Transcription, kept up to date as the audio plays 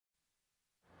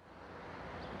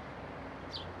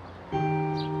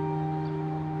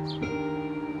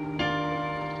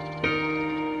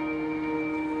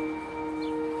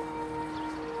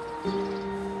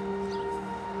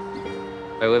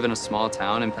live in a small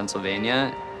town in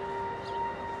Pennsylvania.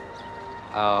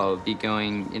 I'll be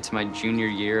going into my junior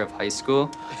year of high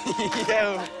school.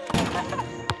 Yo.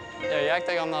 Yeah, you act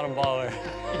like I'm not a baller.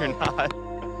 You're not.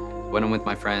 When I'm with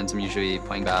my friends, I'm usually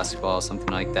playing basketball, something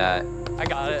like that. I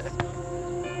got it.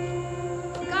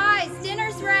 Guys,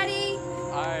 dinner's ready.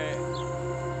 All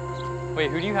right. Wait,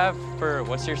 who do you have for,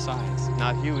 what's your signs?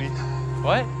 Not Huey.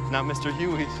 What? Not Mr.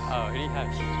 Huey. Oh, who do you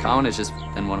have? Colin has just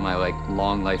been one of my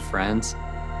long life friends.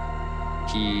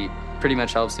 He pretty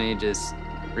much helps me just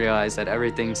realize that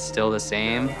everything's still the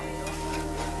same.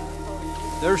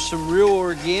 There's some real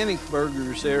organic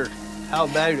burgers there. How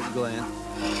about it, Glenn?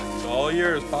 It's all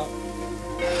yours, Pop.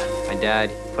 My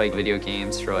dad played video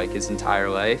games for his entire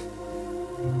life.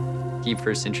 He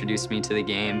first introduced me to the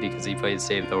game because he played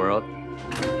Save the World.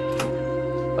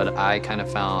 But I kind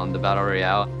of found the Battle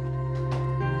Royale.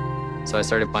 So I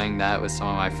started playing that with some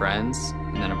of my friends,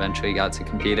 and then eventually got to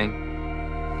competing.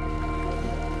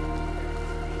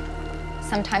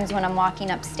 Sometimes when I'm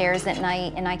walking upstairs at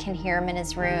night and I can hear him in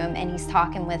his room and he's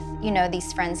talking with,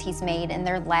 these friends he's made and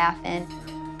they're laughing,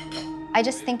 I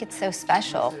just think it's so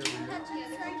special.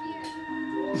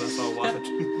 Let's all watch.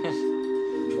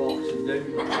 You want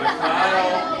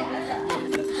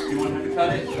him to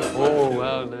cut it? Oh,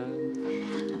 well done.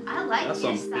 I like That's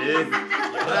some big.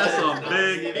 That's some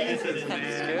big pieces, man.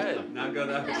 That's good. Now go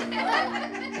down.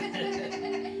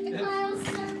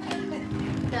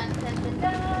 Dun, dun, dun,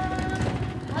 dun.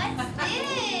 What's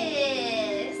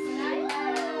this?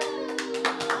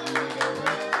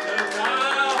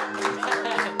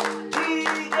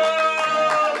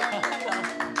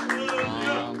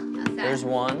 There's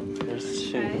one, there's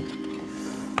two,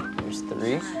 there's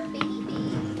three,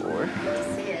 four.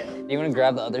 You want to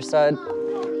grab the other side?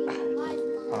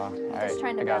 Oh, all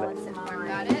right, I got it.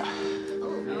 Got it?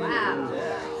 Wow.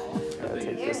 Gotta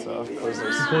take this off. Close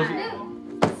this.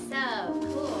 So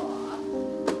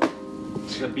cool.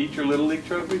 Did I beat your Little League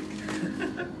trophy?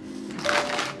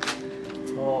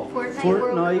 Oh,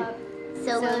 Fortnite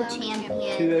Solo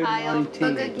Champion Kyle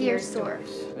Bugha Gear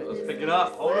Source. Let's pick it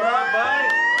up. Hold it up, buddy.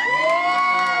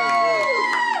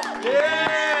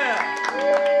 Yeah!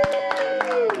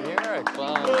 You're a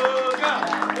clown. Bugha!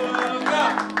 Bugha!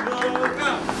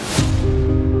 Bugha!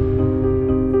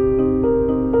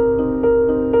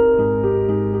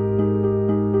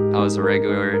 I was a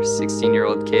regular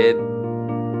 16-year-old kid. I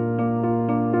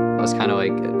was kind of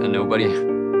like a nobody.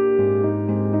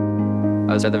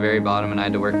 I was at the very bottom and I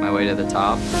had to work my way to the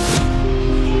top.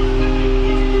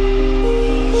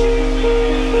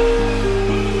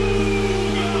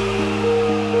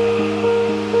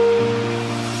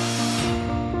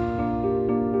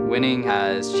 Winning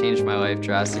has changed my life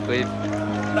drastically.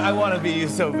 I want to be you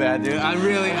so bad, dude. I'm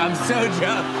so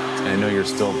jealous. I know you're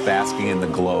still basking in the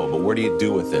glow, but what do you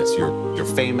do with this? You're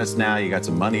famous now, you got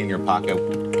some money in your pocket.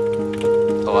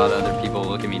 A lot of other people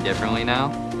look at me differently now,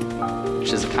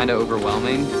 which is kind of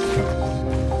overwhelming,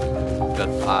 but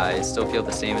I still feel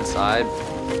the same inside.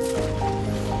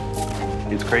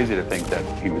 It's crazy to think that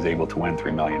he was able to win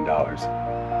 $3 million.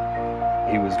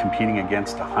 He was competing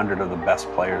against 100 of the best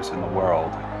players in the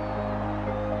world.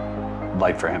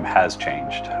 Life for him has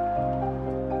changed,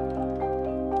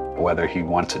 whether he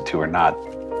wants it to or not.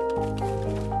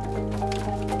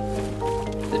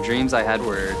 The dreams I had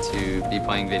were to be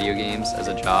playing video games as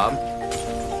a job.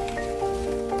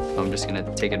 I'm just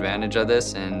gonna take advantage of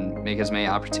this and make as many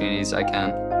opportunities as I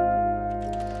can.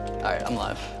 All right, I'm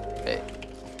live. Hey.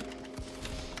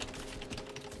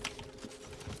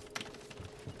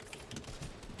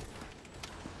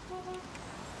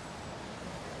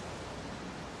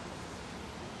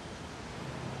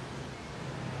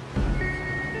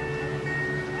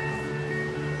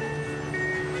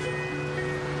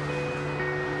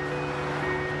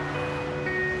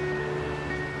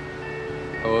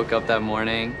 I woke up that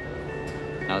morning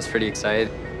and I was pretty excited.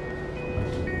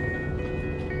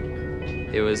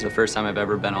 It was the first time I've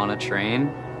ever been on a train.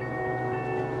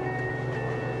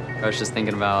 I was just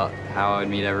thinking about how I would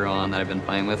meet everyone that I've been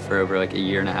playing with for over like a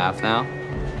year and a half now,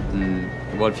 and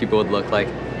what people would look like.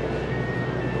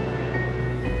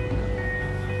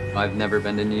 I've never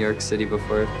been to New York City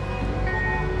before.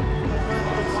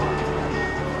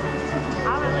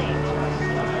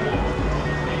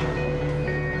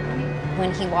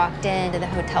 When he walked into the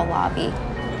hotel lobby,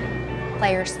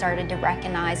 players started to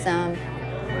recognize him.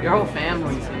 Your whole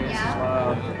family's here. Yeah.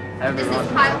 Wow. Everyone. This is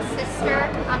Kyle's sister.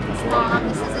 I'm his mom.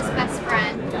 This is his best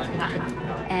friend.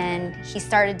 And he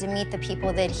started to meet the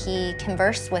people that he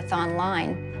conversed with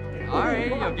online. All right,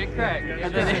 yo, get cracked.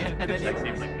 And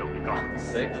then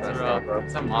Six, that's rough.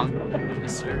 What's up, Mom?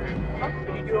 Yes, sir.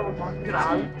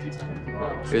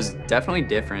 It was definitely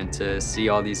different to see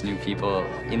all these new people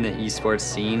in the esports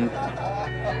scene.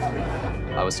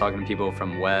 I was talking to people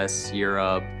from West,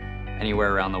 Europe,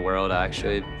 anywhere around the world,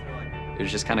 actually. It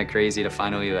was just kind of crazy to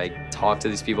finally like talk to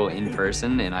these people in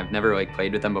person, and I've never like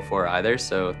played with them before either,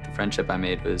 so the friendship I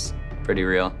made was pretty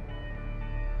real.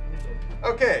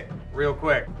 Okay, real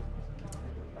quick.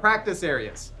 Practice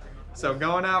areas. So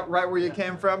going out right where you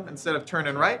came from, instead of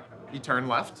turning right, you turn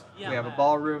left. We have a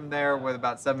ballroom there with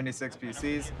about 76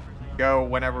 PCs. Go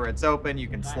whenever it's open, you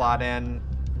can slot in.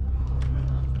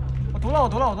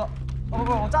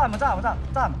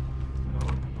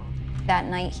 That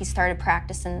night, he started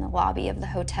practicing in the lobby of the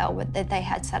hotel that they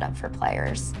had set up for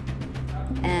players,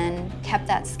 and kept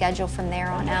that schedule from there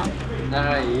on out.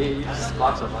 You just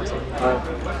lots of.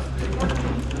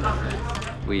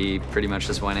 We pretty much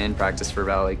just went in, practiced for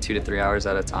about like 2 to 3 hours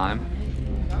at a time.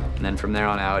 And then from there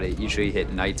on out, it usually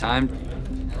hit nighttime.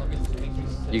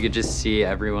 You could just see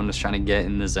everyone was trying to get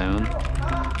in the zone.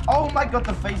 Oh my God,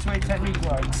 the face weight technique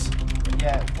works.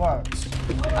 Yeah, it works.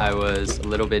 I was a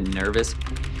little bit nervous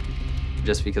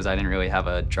just because I didn't really have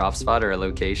a drop spot or a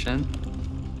location.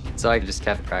 So I just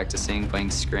kept practicing, playing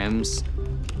scrims.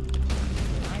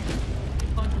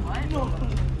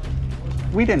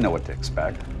 We didn't know what to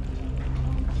expect.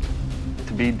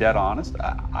 To be dead honest,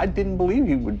 I didn't believe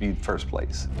he would be first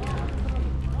place.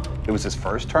 It was his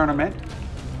first tournament.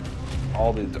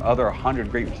 All these other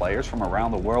 100 great players from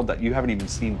around the world that you haven't even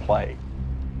seen play.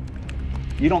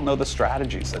 You don't know the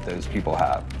strategies that those people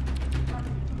have.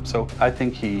 So I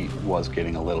think he was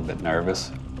getting a little bit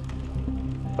nervous,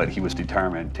 but he was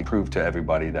determined to prove to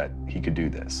everybody that he could do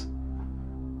this.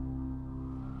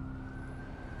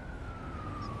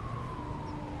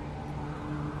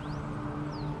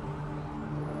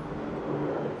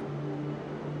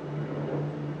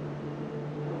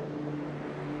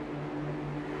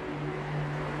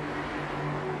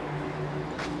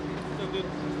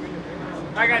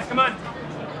 All right, guys, come on.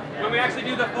 When we actually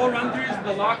do the full run-throughs,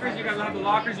 the lockers, you guys will have the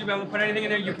lockers. You'll be able to put anything in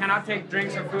there. You cannot take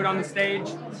drinks or food on the stage.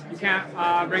 You can't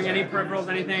bring any peripherals,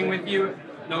 anything with you.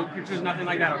 No pictures, nothing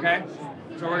like that, okay?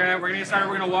 So we're gonna get started.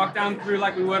 We're gonna walk down through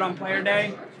like we would on player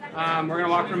day. We're gonna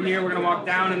walk from here, we're gonna walk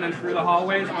down and then through the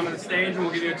hallways onto the stage, and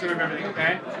we'll give you a tour of everything,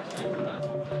 okay?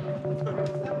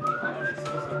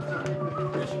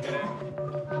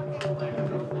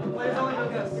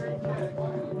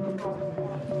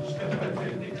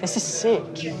 This is sick.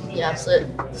 Yeah, so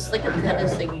it's like a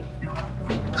tennis thingy.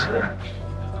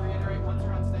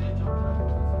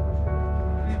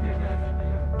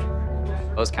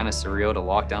 It was kind of surreal to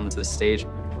walk down to the stage.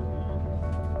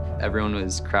 Everyone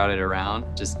was crowded around,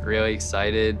 just really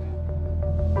excited.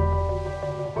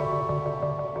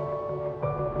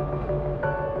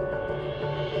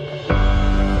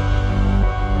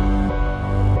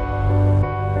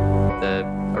 The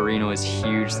arena was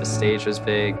huge, the stage was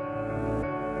big.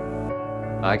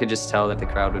 I could just tell that the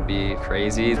crowd would be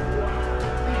crazy.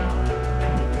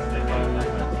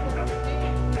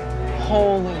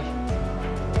 Holy.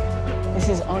 This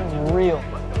is unreal.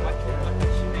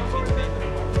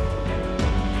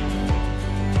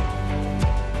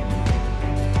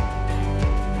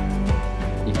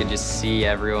 You could just see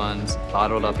everyone's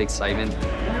bottled up excitement.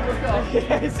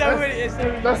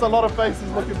 That's a lot of faces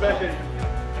looking back at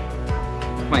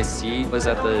you. My seat was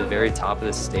at the very top of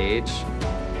the stage.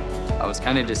 I was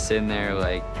kind of just sitting there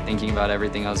like thinking about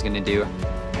everything I was gonna do.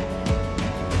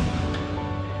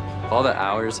 All the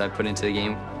hours I put into the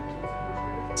game,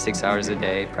 6 hours a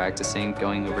day practicing,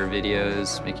 going over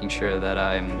videos, making sure that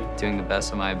I'm doing the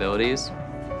best of my abilities.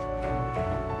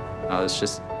 I was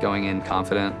just going in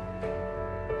confident.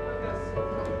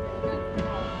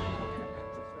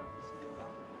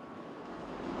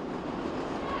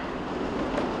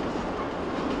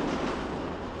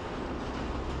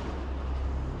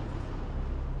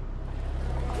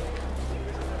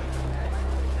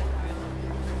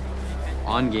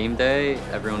 On game day,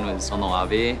 everyone was on the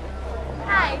lobby.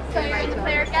 Hi, so you're the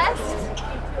player guest?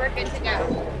 We're good to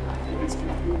go.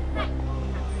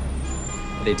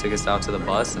 They took us out to the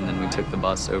bus, and then we took the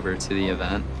bus over to the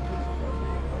event.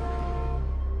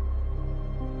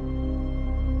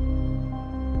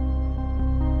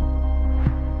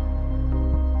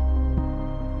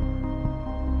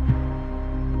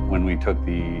 When we took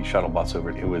the shuttle bus over,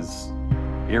 it was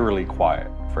eerily quiet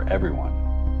for everyone.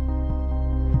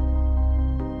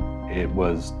 It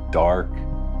was dark,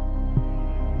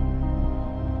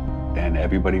 and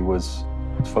everybody was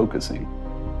focusing.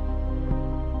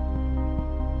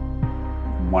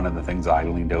 One of the things I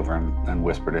leaned over and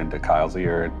whispered into Kyle's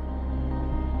ear,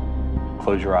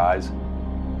 close your eyes,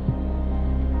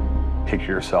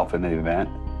 picture yourself in the event,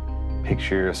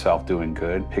 Picture yourself doing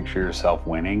good, picture yourself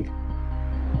winning.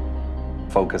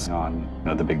 Focus on,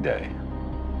 the big day.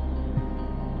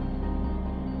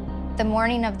 The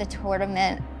morning of the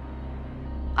tournament,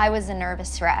 I was a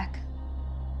nervous wreck.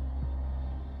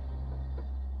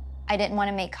 I didn't want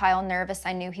to make Kyle nervous.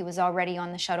 I knew he was already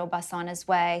on the shuttle bus on his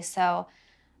way. So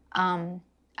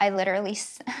I literally,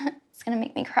 it's gonna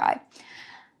make me cry.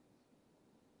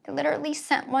 I literally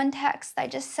sent one text. I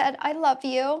just said, I love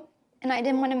you. And I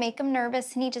didn't want to make him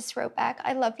nervous. And he just wrote back,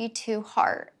 I love you too,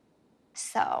 heart.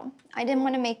 So I didn't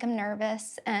want to make him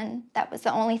nervous. And that was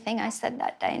the only thing I said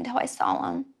that day until I saw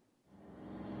him.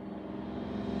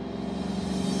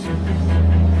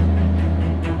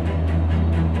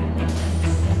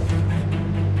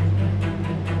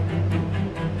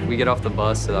 We get off the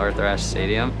bus to the Arthur Ashe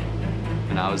Stadium,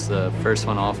 and I was the first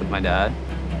one off with my dad.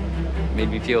 It made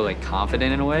me feel like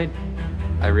confident in a way.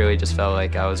 I really just felt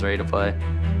like I was ready to play.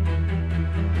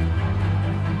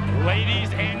 Ladies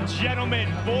and gentlemen,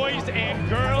 boys and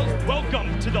girls,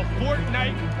 welcome to the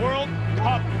Fortnite World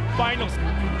Cup Finals.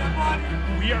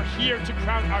 We are here to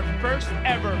crown our first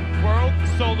ever World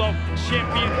Solo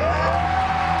Champion.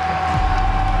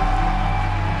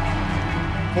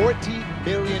 40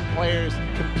 million players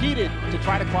competed to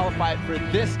try to qualify for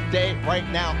this day right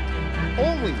now.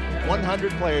 Only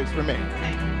 100 players remain.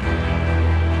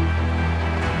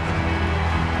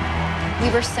 We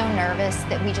were so nervous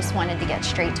that we just wanted to get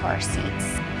straight to our seats.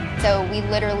 So we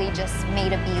literally just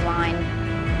made a beeline.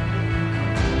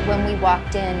 When we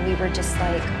walked in, we were just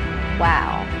like,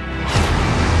 wow.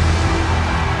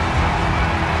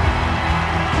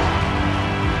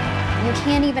 You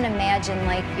can't even imagine,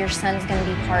 like, your son's gonna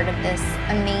be part of this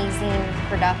amazing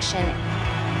production.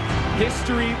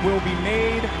 History will be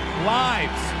made,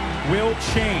 lives will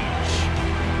change.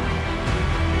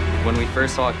 When we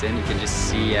first walked in, you could just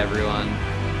see everyone.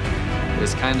 It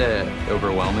was kind of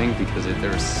overwhelming because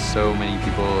there were so many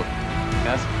people.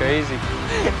 That's crazy.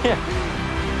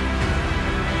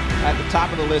 At the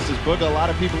top of the list is Bugha. A lot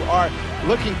of people are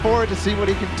looking forward to see what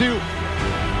he can do.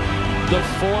 The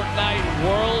Fortnite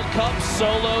World Cup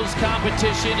Solos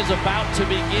competition is about to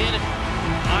begin.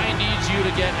 I need you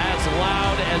to get as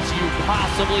loud as you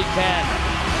possibly can.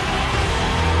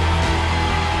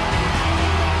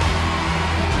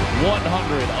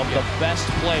 100 of the best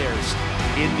players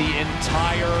in the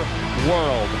entire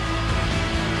world.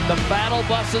 The battle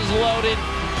bus is loaded.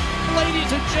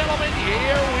 Ladies and gentlemen,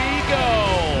 here we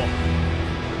go.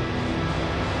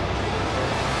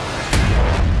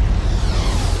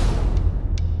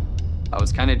 I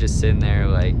was kind of just sitting there,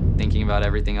 like, thinking about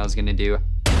everything I was gonna do.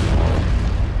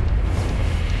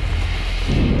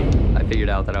 I figured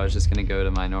out that I was just gonna go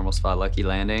to my normal spot, Lucky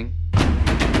Landing.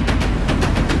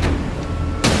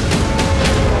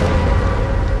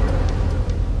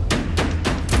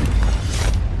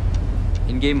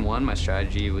 In game one, my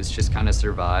strategy was just kind of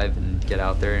survive and get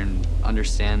out there and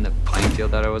understand the playing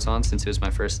field that I was on, since it was my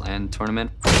first LAN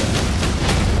tournament.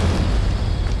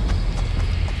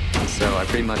 So I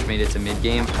pretty much made it to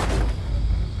mid-game,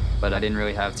 but I didn't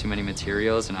really have too many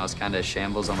materials and I was kind of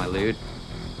shambles on my loot.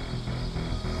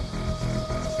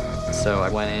 So I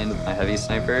went in with my heavy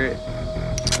sniper.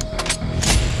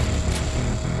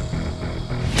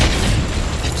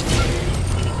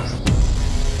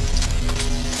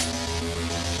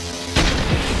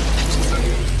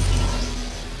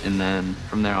 And then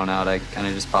from there on out, I kind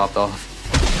of just popped off.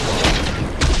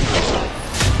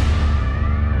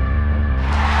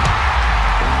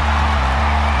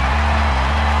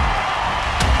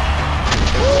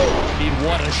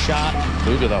 What a shot.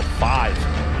 Bugha, the 5.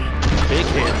 Big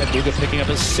hit, and Bugha picking up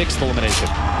his 6th elimination.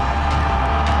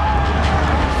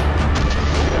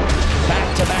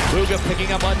 Back-to-back, Bugha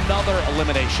picking up another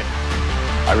elimination.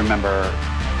 I remember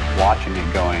watching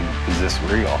it going, is this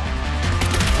real?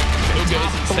 Bugha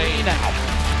is insane now.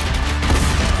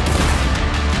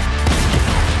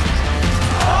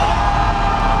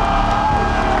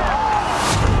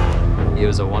 It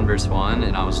was a 1v1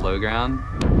 and I was low ground.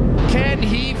 Can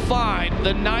he find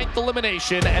the 9th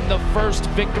elimination and the first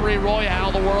Victory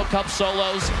Royale, the World Cup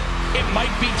Solos? It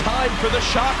might be time for the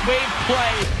Shockwave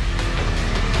play.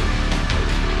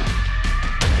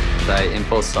 I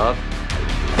impulsed up.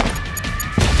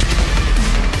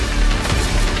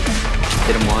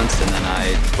 Hit him once and then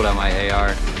I pulled out my AR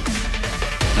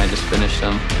and I just finished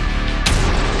him.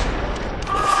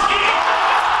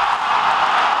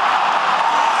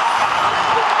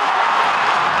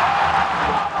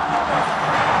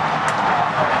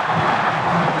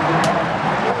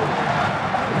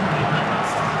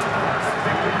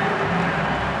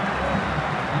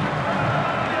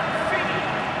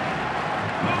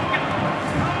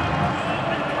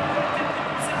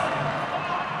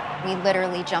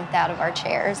 literally jumped out of our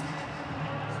chairs.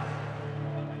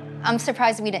 I'm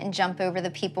surprised we didn't jump over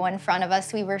the people in front of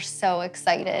us. We were so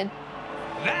excited.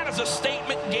 That is a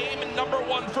statement game number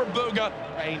 1 for Bugha.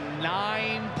 A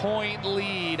 9-point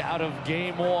lead out of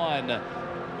game 1.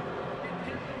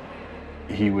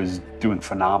 He was doing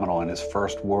phenomenal in his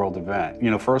first world event. You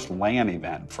know, first LAN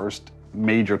event, first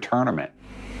major tournament.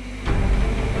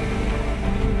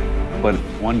 But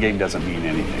one game doesn't mean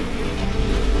anything.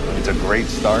 It's a great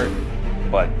start,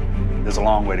 but there's a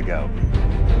long way to go.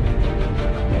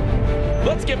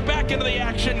 Let's get back into the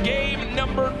action. Game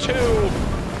number 2.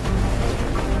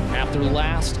 After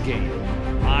last game,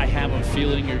 I have a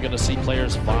feeling you're going to see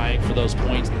players vying for those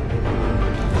points.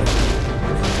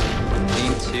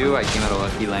 Game 2, I came out a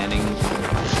lucky landing.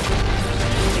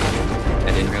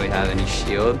 I didn't really have any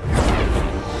shield.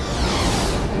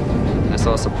 I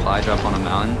saw a supply drop on a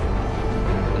mountain,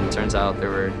 and it turns out there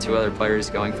were 2 other players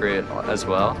going for it as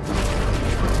well.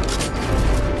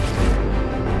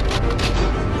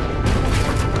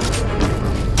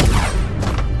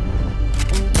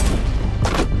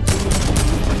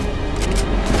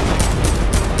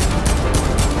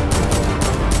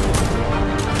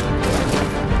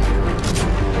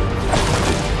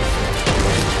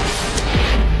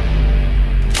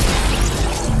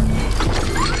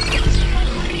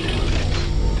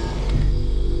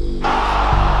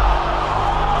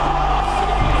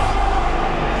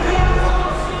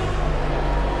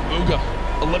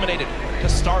 Eliminated to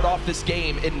start off this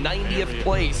game in 90th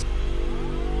place.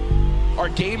 Our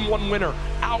game 1 winner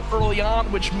out early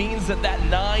on, which means that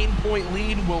 9-point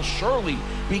lead will surely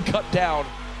be cut down.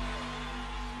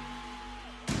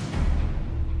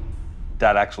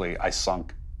 That actually,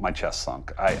 my chest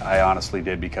sunk. I honestly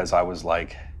did, because I was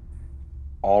like,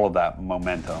 all of that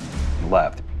momentum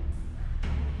left.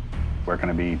 We're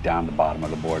gonna be down the bottom of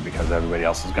the board because everybody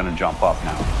else is gonna jump up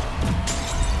now.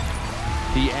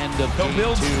 The end of game 2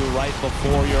 right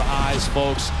before your eyes,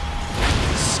 folks.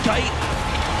 Skite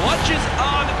clutches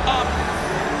on up.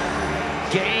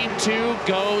 Game 2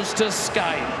 goes to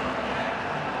Skite.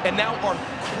 And now our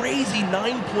crazy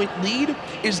 9-point lead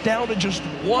is down to just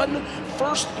 1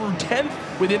 first through 10th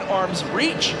within arm's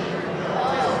reach.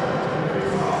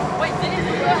 Wait, didn't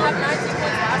you have 19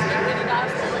 points last game? Did he not?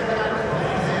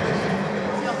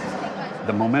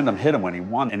 The momentum hit him when he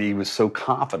won, and he was so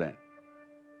confident.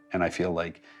 And I feel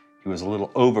like he was a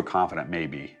little overconfident,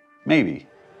 maybe. Maybe.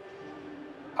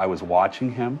 I was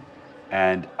watching him,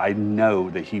 and I know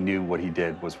that he knew what he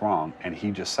did was wrong, and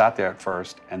he just sat there at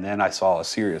first, and then I saw a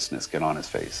seriousness get on his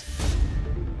face.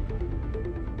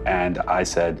 And I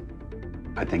said,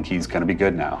 I think he's gonna be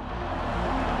good now.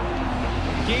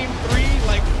 Game 3,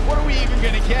 like, what are we even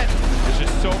gonna get? There's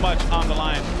just so much on the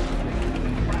line.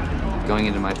 Going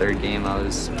into my 3rd game, I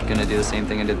was gonna do the same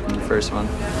thing I did in the first one.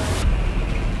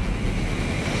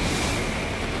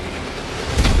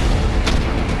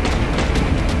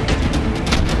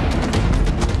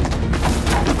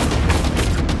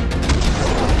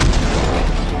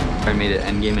 I made it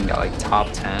endgame and got like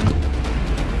top 10.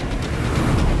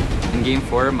 In game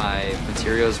 4, my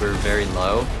materials were very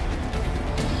low.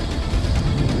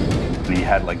 He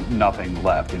had like nothing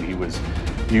left, and he was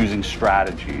using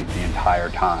strategy the entire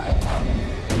time.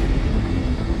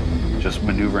 Just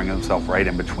maneuvering himself right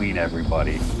in between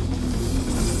everybody.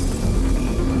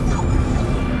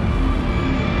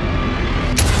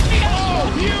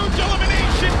 Oh, huge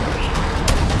elimination!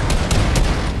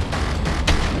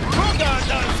 Bugha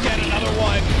does get another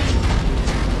one.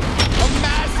 A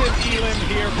massive elim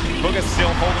here. Bugha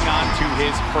still holding on to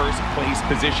his first place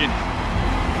position.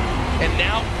 And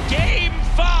now game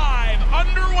 5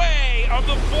 underway of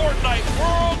the Fortnite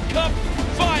World Cup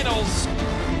Finals.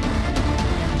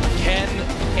 Can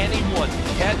anyone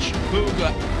catch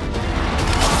Bugha?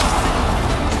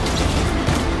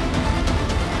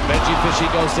 Veggie Fishy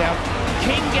goes down.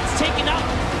 King gets taken up.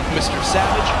 Mr.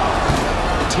 Savage.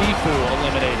 Tifu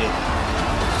eliminated.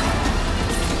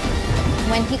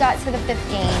 When he got to the 5th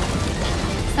game,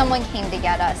 someone came to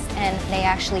get us, and they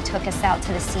actually took us out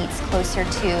to the seats closer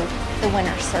to the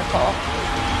winner's circle.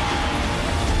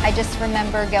 I just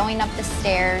remember going up the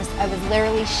stairs. I was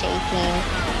literally shaking.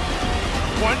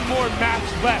 One more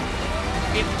match left.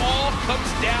 It all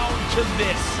comes down to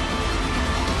this.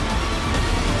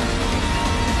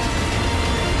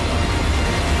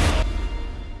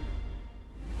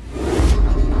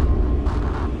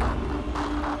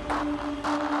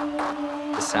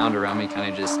 The sound around me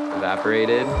kind of just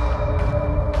evaporated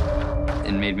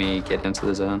and made me get into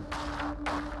the zone.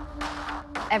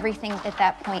 Everything at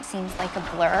that point seems like a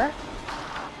blur.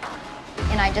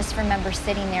 And I just remember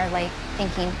sitting there like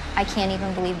thinking, I can't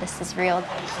even believe this is real.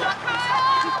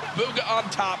 Bugha on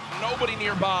top, nobody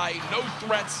nearby, no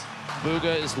threats.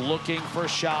 Bugha is looking for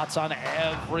shots on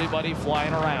everybody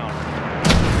flying around.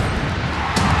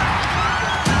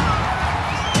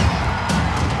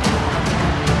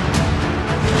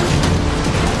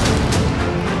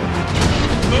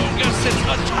 Bugha sits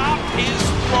atop his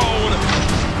throne.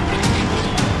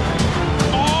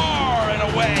 Far and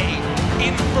away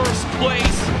in first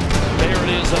place. There it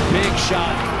is, a big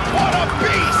shot. What a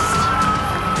beast!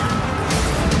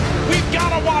 We've got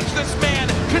to watch this man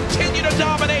continue to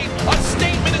dominate. A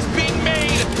statement is being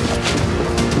made.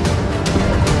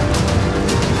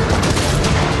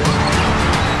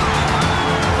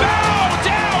 Bow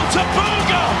down to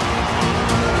Bugha.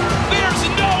 There's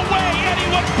no way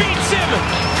anyone beats him.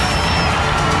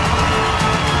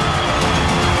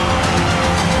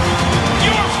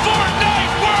 Your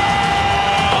Fortnite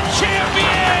World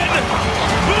Champion,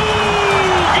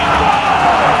 Bugha.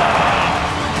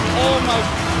 Oh my.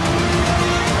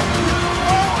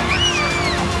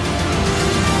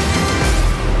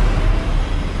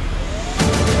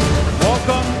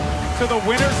 Welcome to the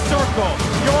winner's circle,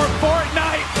 your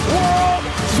Fortnite World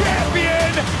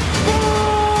Champion,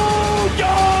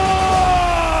 Bugha!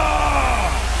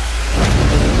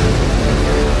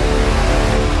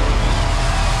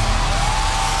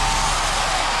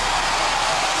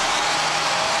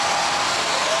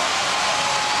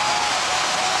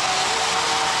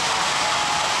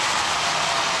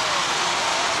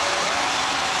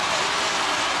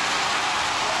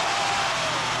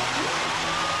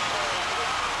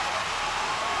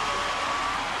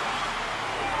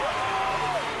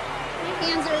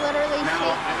 Hands are literally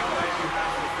shaking.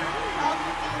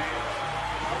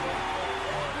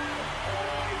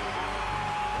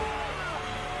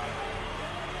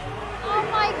 Oh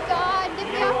my God, give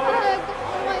me a hug.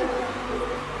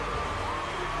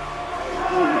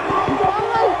 Oh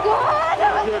my God,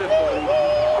 I'm amazing.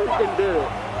 You can do it.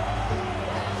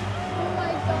 Oh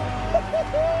my God.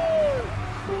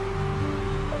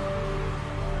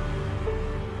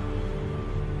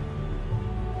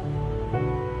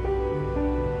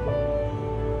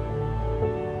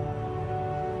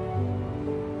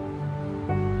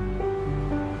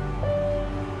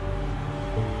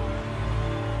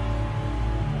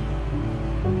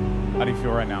 How do you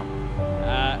feel right now?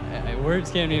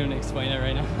 Words can't even explain it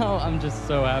right now. I'm just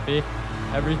so happy.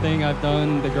 Everything I've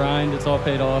done, the grind, it's all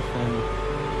paid off,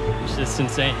 and it's just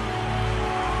insane.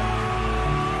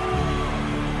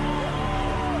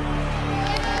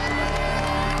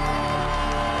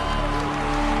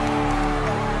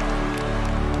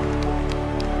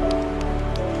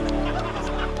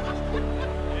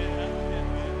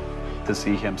 To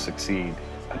see him succeed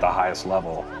at the highest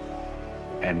level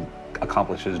and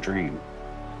accomplish his dream,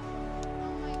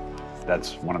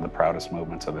 that's one of the proudest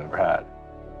moments I've ever had.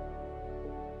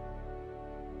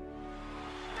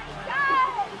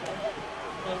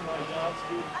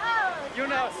 You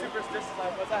know how superstitious I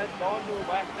was. I had gone to a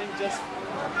whack thing just.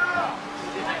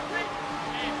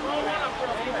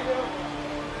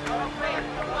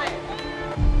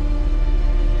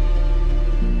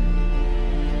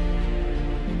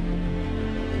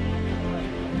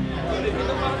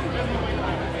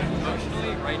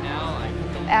 Emotionally, right now,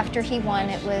 After he won,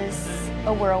 it was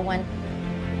a whirlwind.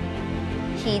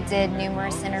 He did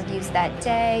numerous interviews that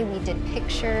day. We did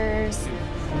pictures.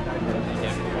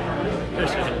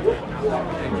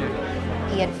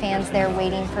 He had fans there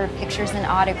waiting for pictures and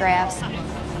autographs.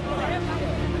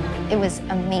 It was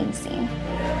amazing.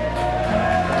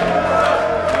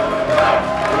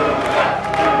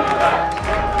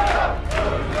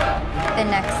 The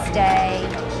next day,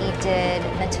 he did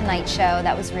The Tonight Show.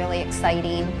 That was really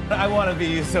exciting. I want to be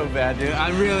you so bad, dude.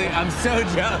 I'm so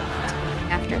jealous.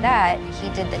 After that, he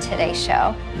did The Today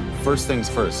Show. First things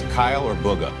first, Kyle or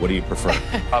Bugha? What do you prefer?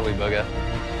 Probably Bugha.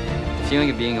 The feeling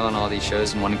of being on all these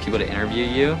shows and wanting people to interview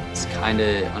you is kind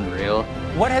of unreal.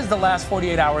 What has the last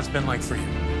 48 hours been like for you?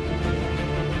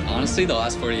 Honestly, the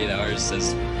last 48 hours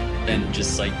has been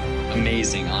just like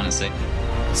amazing, honestly.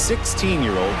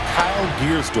 16-year-old Kyle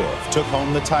Giersdorf took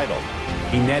home the title.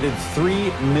 He netted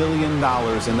 $3 million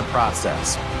in the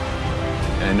process.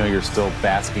 And I know you're still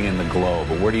basking in the glow,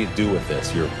 but what do you do with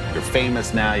this? You're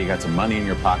famous now, you got some money in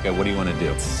your pocket. What do you want to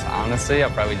do? Honestly,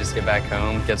 I'll probably just get back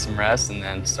home, get some rest, and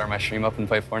then start my stream up and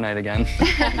play Fortnite again.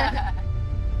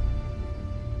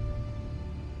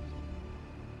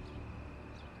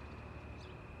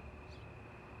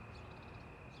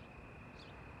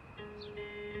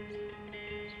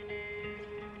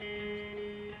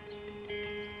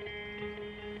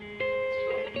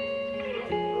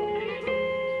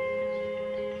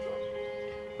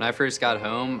 When I first got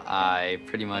home, I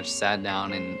pretty much sat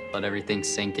down and let everything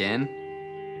sink in.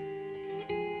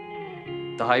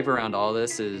 The hype around all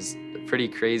this is a pretty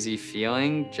crazy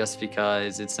feeling just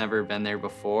because it's never been there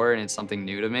before and it's something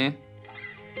new to me.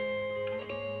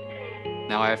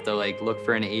 Now I have to like look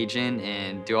for an agent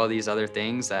and do all these other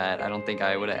things that I don't think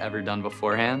I would have ever done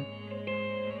beforehand.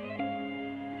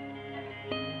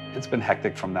 It's been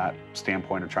hectic from that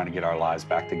standpoint of trying to get our lives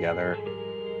back together.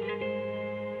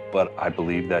 But I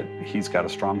believe that he's got a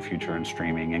strong future in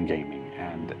streaming and gaming.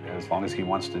 And as long as he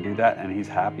wants to do that and he's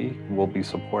happy, we'll be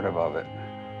supportive of it.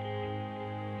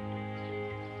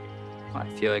 I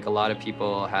feel like a lot of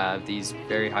people have these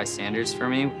very high standards for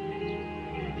me.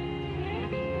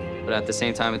 But at the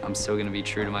same time, I'm still gonna be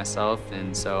true to myself,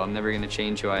 and so I'm never gonna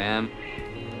change who I am.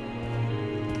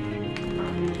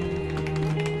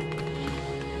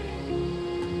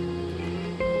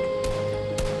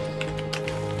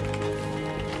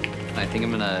 I think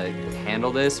I'm gonna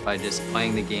handle this by just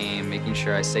playing the game, making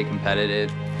sure I stay competitive,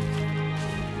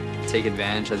 take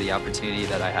advantage of the opportunity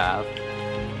that I have,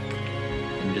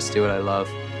 and just do what I love.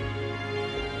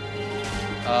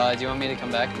 Do you want me to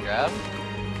come back and grab?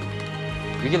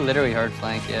 We can literally hard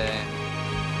flank,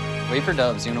 yeah. Wait for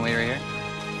dubs. You wanna wait right here?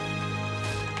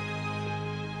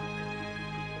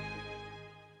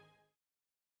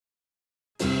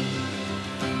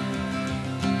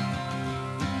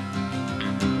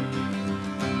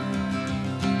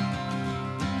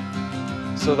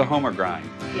 So the Homer grind.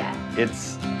 Yeah.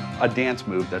 It's a dance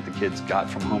move that the kids got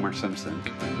from Homer Simpson.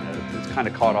 It's kind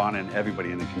of caught on and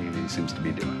everybody in the community seems to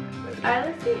be doing it. All right,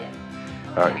 let's see it.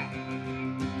 All right.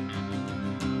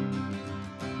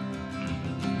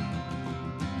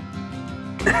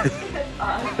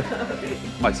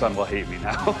 My son will hate me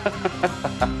now.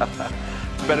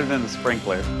 Better than the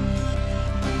sprinkler.